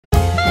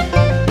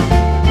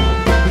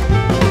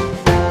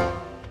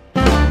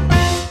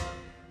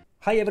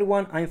Hi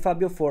everyone, I'm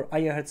Fabio for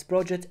iHertz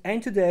project,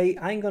 and today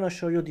I'm gonna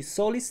show you the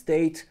solid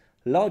state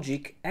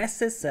logic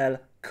SSL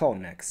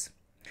Connex.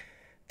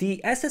 The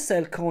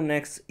SSL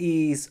Connex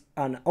is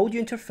an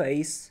audio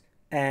interface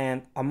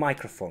and a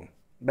microphone.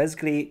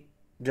 Basically,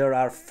 there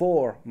are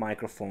 4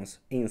 microphones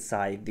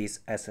inside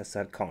this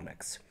SSL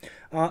Connex.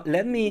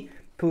 Let me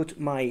put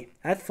my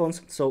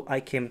headphones so I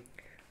can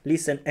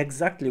listen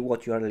exactly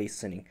what you are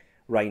listening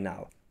right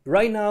now.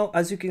 Right now,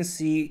 as you can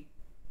see,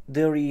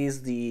 there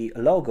is the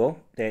logo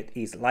that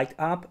is light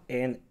up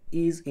and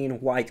is in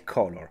white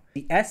color.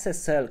 The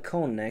SSL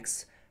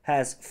Connex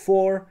has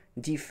 4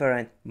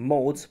 different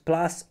modes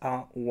plus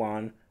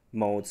one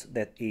mode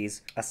that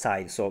is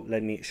aside. So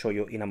let me show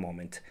you in a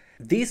moment.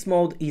 This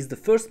mode is the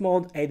first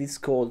mode and it's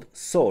called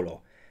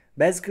solo.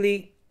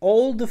 Basically,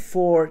 all the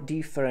 4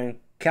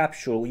 different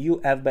capsule,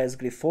 you have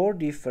basically 4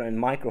 different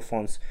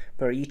microphones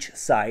per each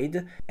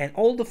side, and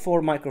all the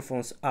 4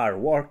 microphones are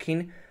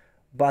working,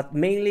 but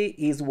mainly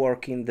is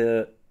working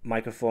the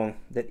microphone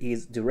that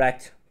is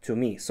direct to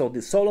me. So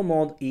the solo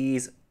mode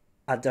is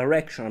a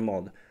directional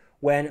mode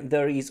when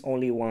there is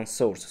only one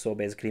source, so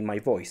basically my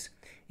voice.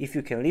 If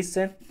you can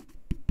listen,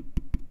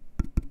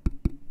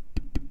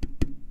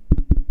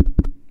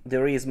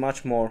 there is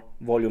much more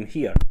volume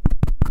here.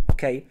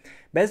 Okay,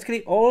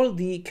 basically all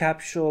the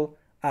capsules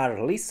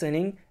are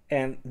listening,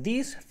 and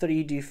these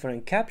 3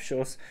 different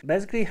capsules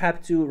basically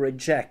have to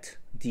reject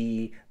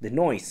the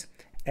noise.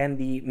 And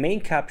the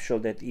main capsule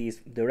that is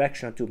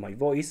directional to my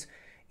voice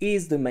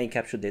is the main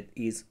capsule that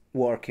is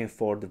working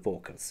for the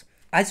vocals.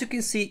 As you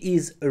can see,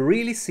 is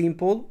really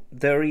simple.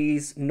 There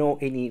is no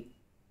any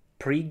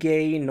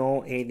pre-gain,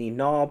 no any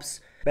knobs.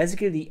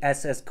 Basically, the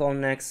SS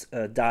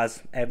Connex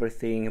does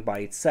everything by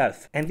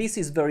itself. And this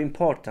is very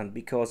important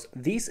because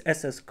this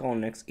SS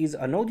Connex is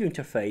an audio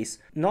interface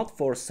not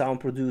for sound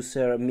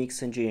producer,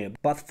 mix engineer,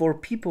 but for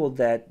people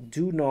that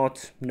do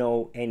not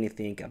know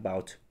anything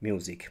about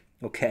music.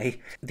 Okay,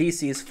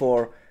 this is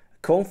for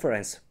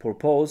conference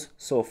purpose,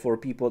 so for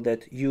people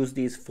that use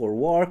this for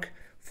work,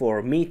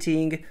 for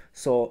meeting,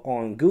 so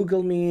on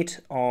Google Meet,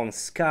 on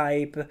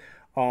Skype,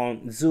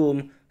 on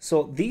Zoom.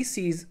 So this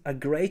is a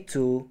great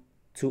tool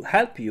to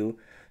help you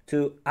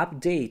to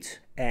update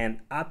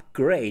and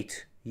upgrade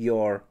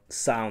your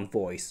sound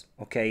voice.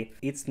 Okay,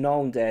 it's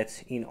known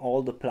that in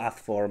all the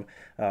platform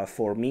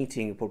for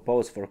meeting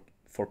purpose,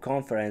 for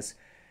conference,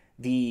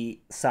 the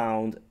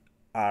sound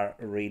are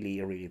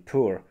really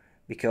poor,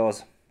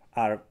 because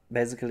are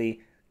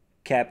basically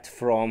kept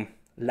from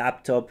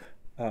laptop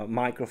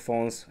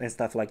microphones and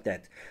stuff like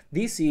that.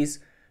 This is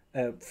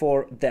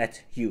for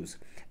that use.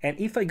 And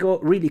if I go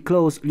really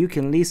close, you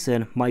can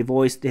listen my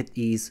voice that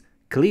is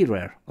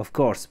clearer, of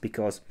course,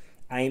 because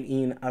I'm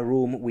in a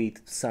room with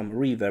some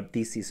reverb.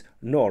 This is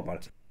normal.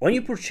 When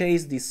you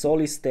purchase the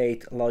solid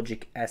state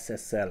logic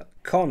SSL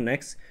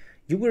Connex,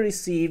 you will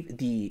receive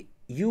the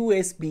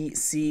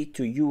USB-C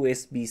to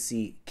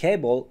USB-C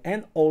cable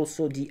and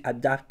also the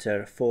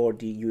adapter for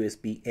the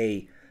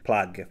USB-A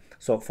plug,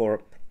 so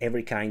for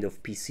every kind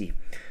of PC.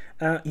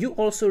 You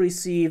also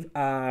receive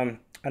an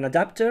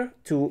adapter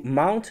to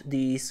mount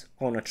this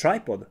on a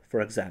tripod, for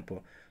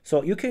example.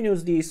 So you can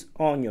use this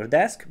on your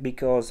desk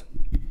because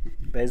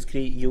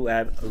basically you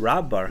have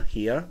rubber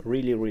here,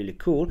 really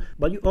cool,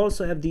 but you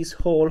also have this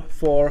hole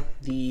for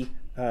the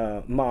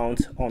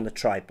mount on the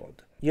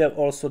tripod. You have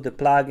also the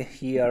plug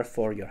here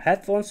for your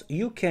headphones.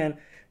 You can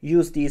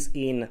use this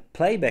in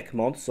playback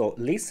mode, so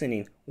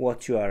listening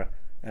what you are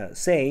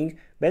saying,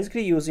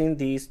 basically using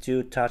these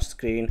 2 touch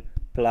screen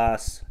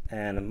plus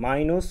and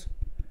minus.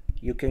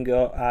 You can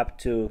go up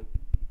to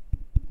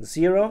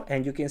 0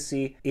 and you can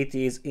see it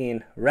is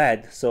in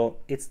red, so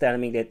it's telling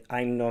me that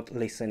I'm not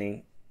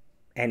listening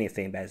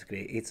anything,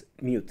 basically it's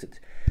muted.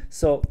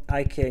 So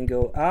I can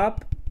go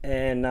up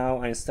and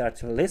now I'm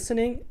starting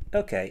listening.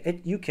 Okay,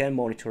 and you can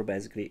monitor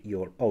basically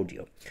your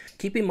audio.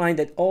 Keep in mind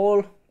that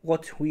all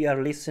what we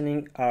are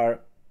listening are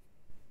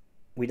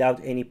without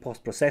any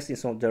post-processing,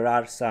 so there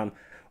are some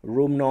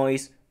room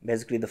noise,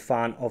 basically the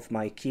fan of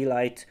my key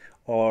light,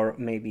 or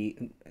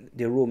maybe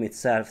the room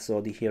itself,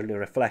 so the early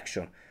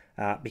reflection,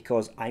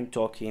 because I'm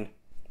talking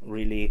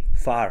really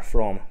far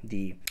from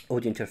the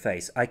audio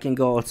interface. I can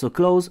go also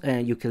close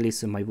and you can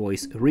listen my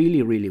voice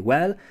really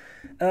well.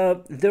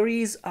 There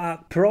is a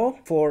pro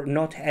for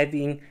not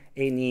having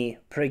any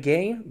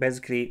pre-gain.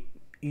 Basically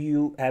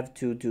you have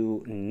to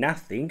do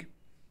nothing,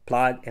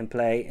 plug and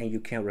play, and you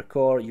can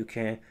record. You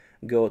can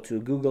go to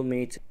Google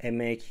Meet and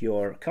make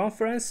your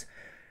conference.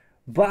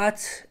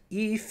 But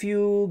if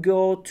you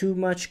go too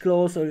much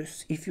close, or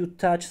if you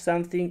touch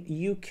something,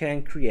 you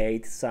can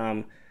create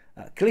some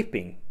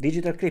clipping,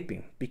 digital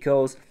clipping,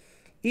 because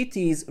it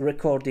is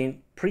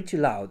recording pretty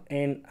loud.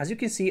 And as you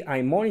can see,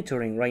 I'm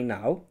monitoring right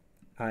now.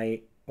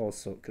 I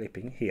also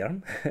clipping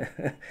here.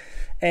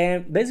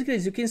 And basically,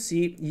 as you can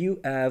see, you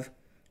have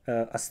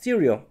a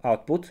stereo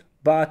output,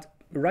 but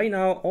right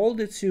now all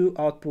the 2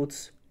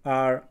 outputs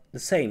are the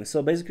same.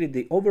 So basically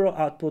the overall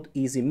output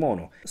is in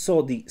mono.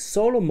 So the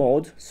solo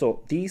mode,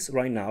 so this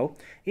right now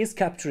is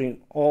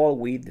capturing all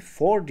with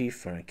 4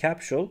 different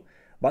capsule,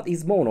 but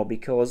it's mono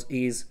because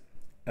it's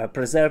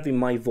preserving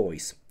my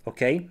voice,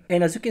 okay?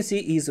 And as you can see,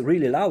 it's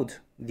really loud,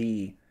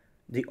 the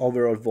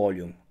overall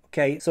volume,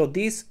 okay? So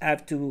these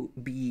have to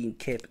be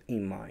kept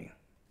in mind.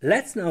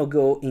 Let's now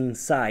go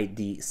inside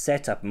the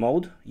setup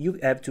mode. You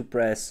have to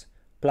press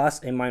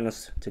plus and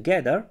minus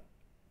together,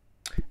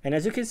 and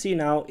as you can see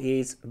now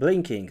it's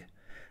blinking.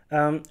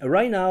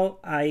 Right now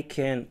I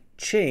can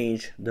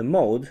change the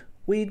mode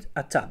with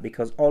a tap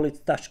because all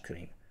it's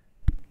touchscreen.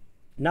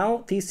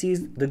 Now this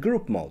is the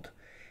group mode.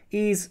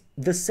 Is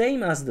the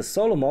same as the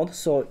solo mode,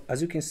 so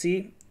as you can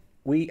see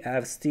we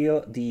have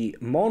still the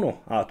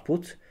mono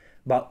output,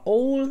 but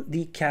all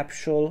the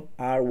capsules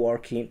are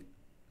working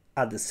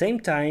at the same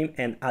time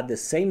and at the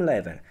same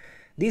level.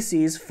 This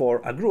is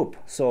for a group,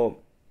 so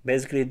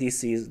basically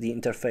this is the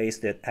interface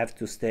that have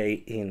to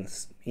stay in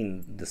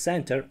the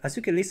center. As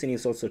you can listen,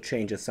 it also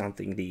changes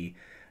something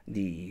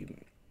the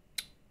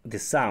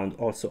sound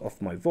also of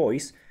my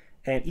voice,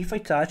 and if I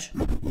touch,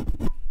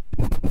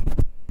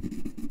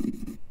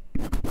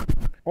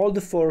 all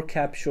the 4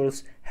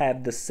 capsules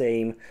have the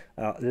same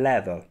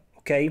level,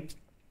 okay?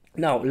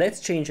 Now let's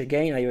change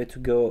again. I have to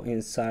go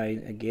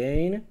inside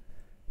again.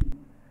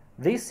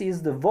 This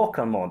is the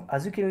vocal mode.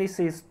 As you can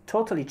listen, it's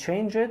totally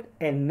changed,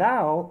 and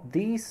now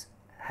this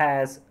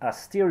has a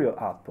stereo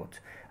output.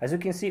 As you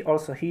can see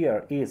also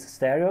here is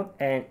stereo,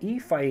 and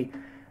if I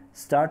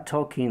start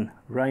talking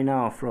right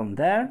now from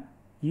there,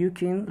 you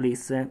can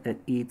listen that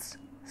it's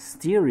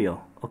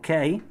stereo,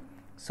 okay?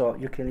 So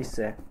you can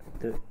listen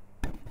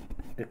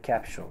the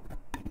capsule.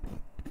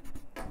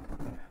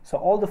 So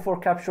all the 4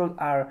 capsules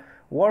are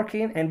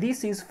working, and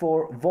this is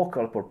for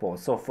vocal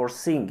purpose, so for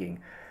singing.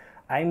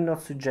 I'm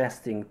not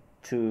suggesting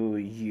to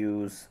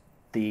use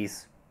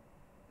this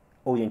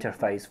audio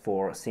interface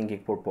for singing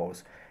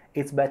purpose.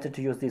 It's better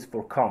to use this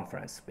for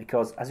conference,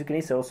 because as you can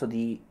see also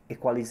the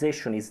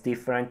equalization is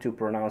different to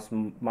pronounce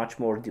much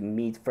more the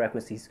mid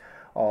frequencies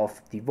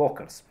of the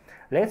vocals.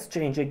 Let's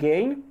change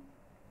again,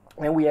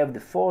 and we have the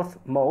 4th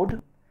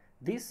mode.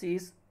 This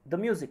is the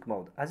music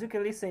mode. As you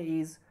can listen,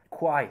 is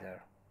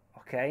quieter,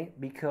 okay,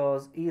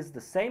 because it's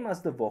the same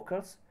as the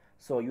vocals.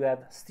 So you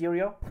have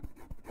stereo.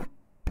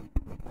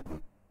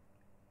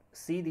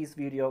 See this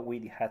video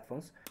with the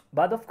headphones,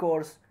 but of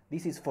course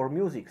this is for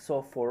music,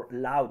 so for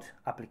loud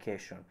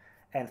application,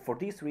 and for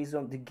this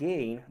reason the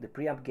gain, the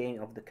preamp gain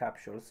of the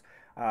capsules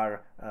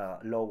are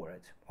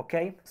lowered,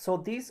 okay? So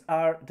these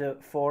are the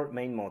 4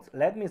 main modes.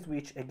 Let me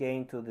switch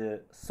again to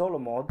the solo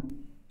mode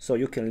so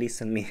you can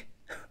listen me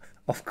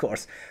of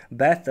course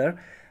better.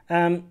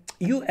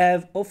 You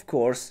have of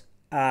course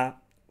a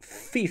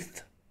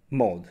 5th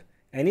mode,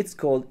 and it's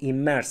called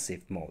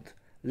immersive mode.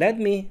 Let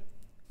me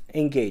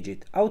engage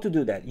it. How to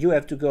do that? You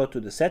have to go to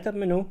the setup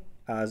menu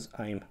as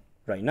I'm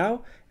right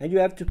now, and you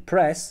have to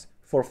press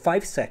for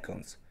 5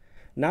 seconds.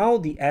 Now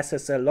the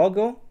SSL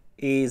logo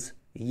is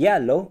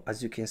yellow,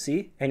 as you can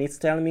see, and it's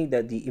telling me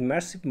that the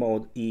immersive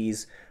mode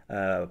is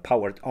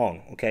powered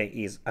on, okay,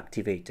 is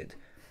activated.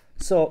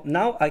 So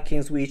now I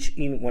can switch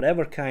in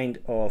whatever kind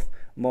of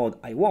mode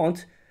I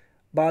want,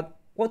 but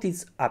what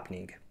is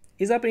happening?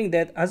 It's happening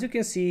that, as you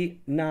can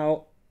see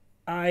now,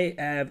 I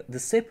have the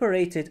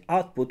separated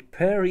output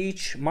per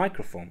each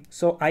microphone.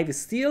 So I have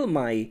still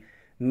my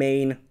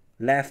main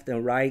left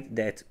and right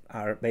that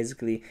are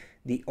basically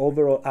the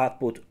overall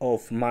output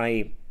of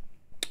my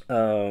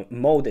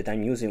mode that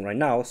I'm using right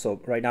now.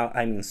 So right now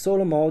I'm in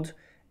solo mode,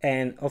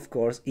 and of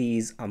course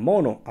is a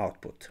mono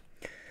output.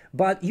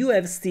 But you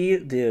have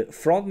still the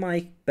front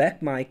mic,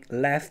 back mic,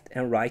 left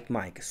and right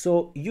mic.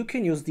 So you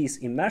can use this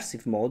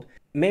immersive mode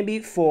maybe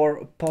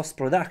for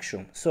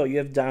post-production. So you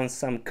have done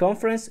some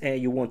conference and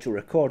you want to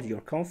record your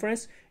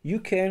conference, you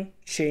can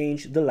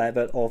change the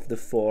level of the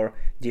 4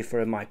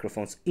 different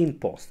microphones in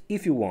post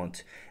if you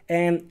want.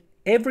 And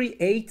every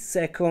 8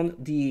 seconds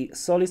the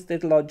solid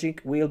state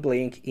logic will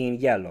blink in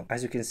yellow.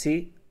 As you can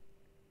see,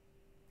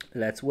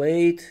 let's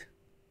wait.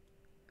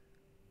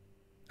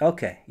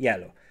 Okay,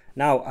 yellow.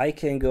 Now I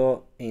can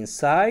go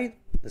inside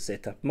the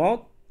setup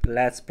mode.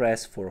 Let's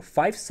press for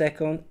 5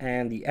 seconds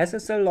and the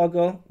SSL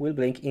logo will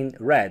blink in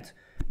red.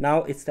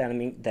 Now it's telling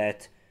me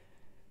that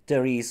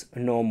there is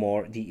no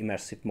more the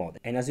immersive mode.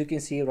 And as you can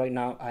see right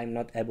now, I'm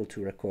not able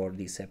to record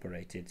the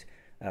separated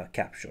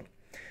capture.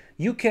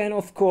 You can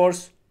of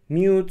course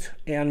mute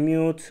and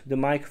unmute the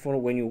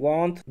microphone when you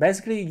want.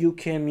 Basically you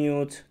can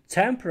mute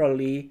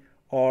temporarily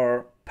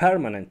or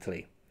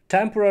permanently.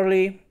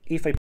 Temporarily,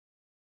 if I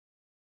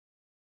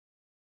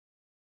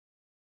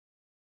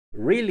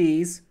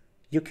release,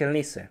 you can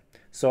listen.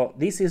 So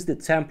this is the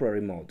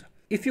temporary mode.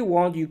 If you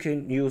want, you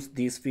can use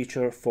this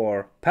feature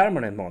for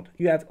permanent mode.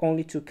 You have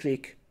only to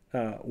click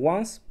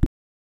once,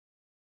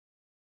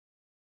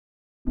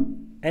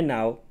 and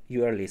now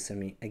you are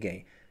listening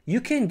again.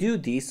 You can do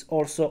this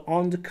also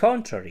on the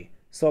contrary.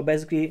 So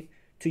basically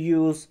to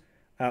use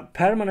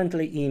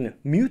permanently in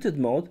muted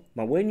mode,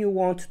 but when you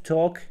want to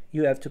talk,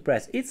 you have to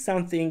press. It's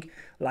something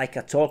like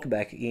a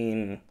talkback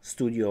in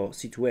studio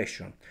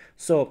situation.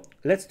 So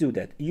let's do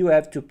that. You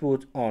have to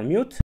put on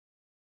mute.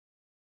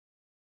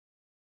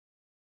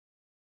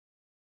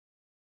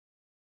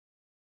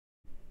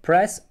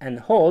 press and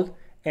hold,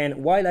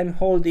 and while I'm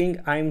holding,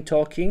 I'm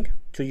talking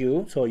to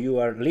you, so you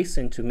are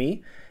listening to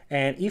me.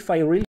 And if I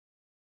really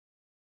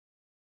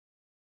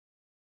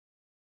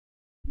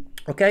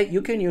okay,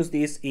 you can use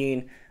this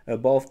in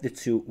both the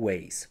two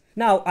ways.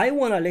 Now I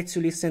want to let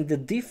you listen the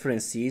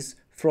differences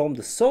from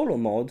the solo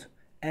mode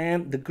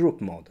and the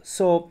group mode.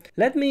 So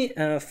let me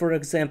for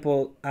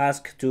example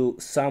ask to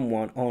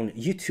someone on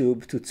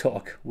YouTube to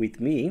talk with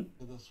me.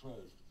 The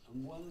throat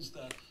and ones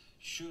that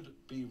should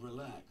be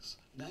relaxed.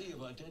 Now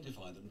you've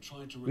identified them,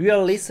 try to relax. We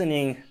are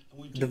listening,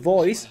 the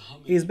voice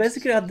is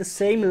basically at the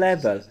same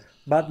level,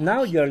 but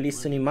now you're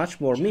listening much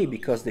more me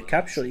because the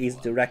capture is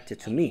directed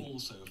to me.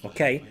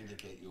 Okay?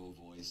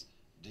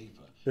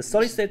 The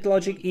solid state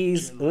logic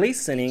is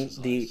listening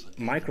the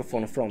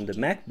microphone from the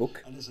MacBook,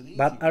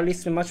 but are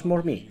listening much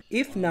more me.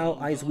 If now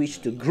I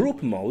switch to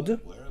group mode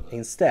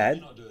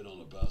instead,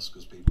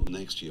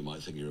 next to you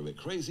might think you're a bit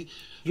crazy.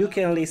 You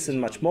can listen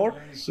much more.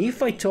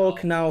 If I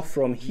talk now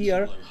from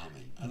here,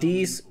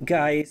 this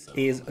guy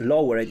is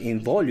lowered in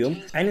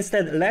volume, and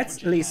instead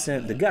let's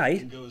listen the guy.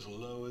 Go as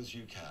low as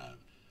you can,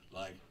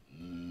 like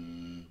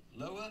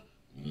lower,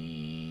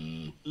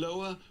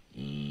 lower.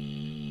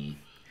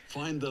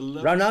 Find the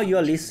lowest. Right now you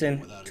are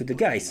listening to the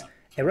guys,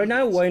 and right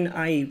now when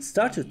I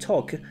start to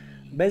talk,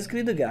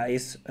 basically the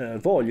guy's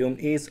volume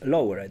is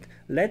lowered.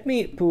 Let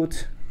me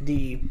put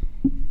the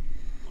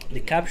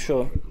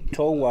capture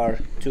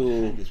toward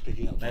to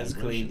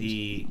basically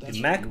the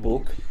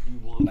MacBook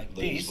like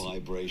this.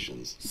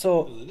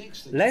 So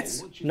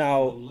let's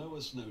now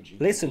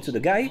listen to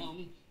the guy.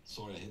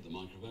 Sorry, I hit the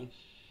microphone.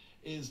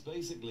 Is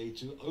basically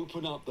to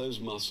open up those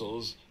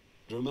muscles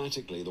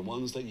dramatically, the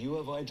ones that you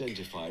have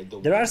identified.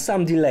 There are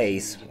some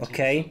delays,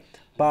 okay,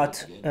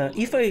 but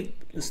if I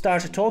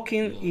start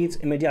talking, it's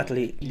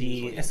immediately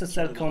the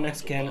SSL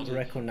Connex can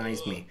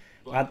recognize me.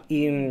 But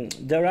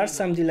there are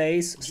some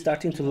delays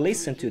starting to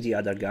listen to the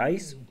other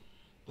guys.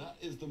 That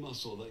is the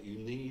muscle that you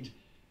need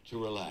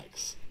to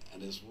relax,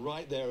 and it's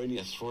right there in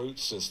your throat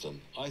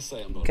system. I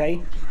say I'm not.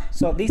 Okay,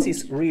 so this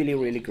is really,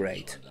 really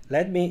great.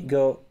 Let me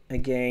go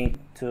again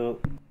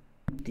to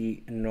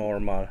the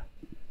normal,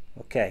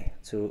 okay,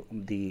 to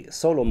the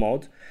solo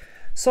mode.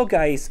 So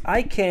guys,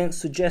 I can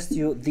suggest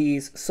you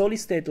this solid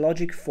state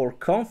logic for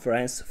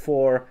conference,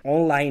 for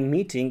online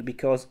meeting,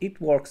 because it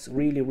works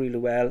really, really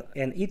well,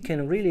 and it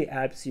can really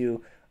help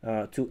you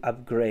to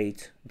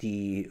upgrade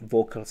the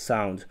vocal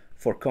sound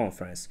for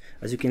conference.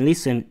 As you can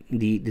listen,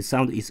 the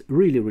sound is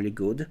really, really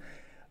good.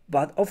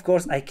 But of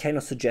course, I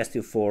cannot suggest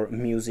you for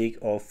music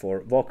or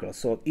for vocals.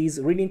 So it's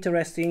really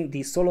interesting,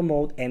 the solo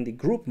mode and the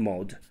group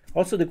mode.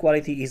 Also, the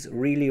quality is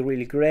really,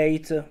 really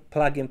great,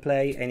 plug and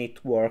play, and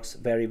it works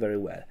very, very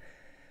well.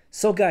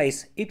 So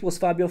guys, it was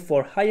Fabio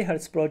for Higher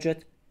Hertz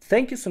Project.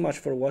 Thank you so much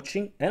for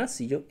watching, and I'll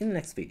see you in the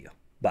next video.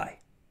 Bye.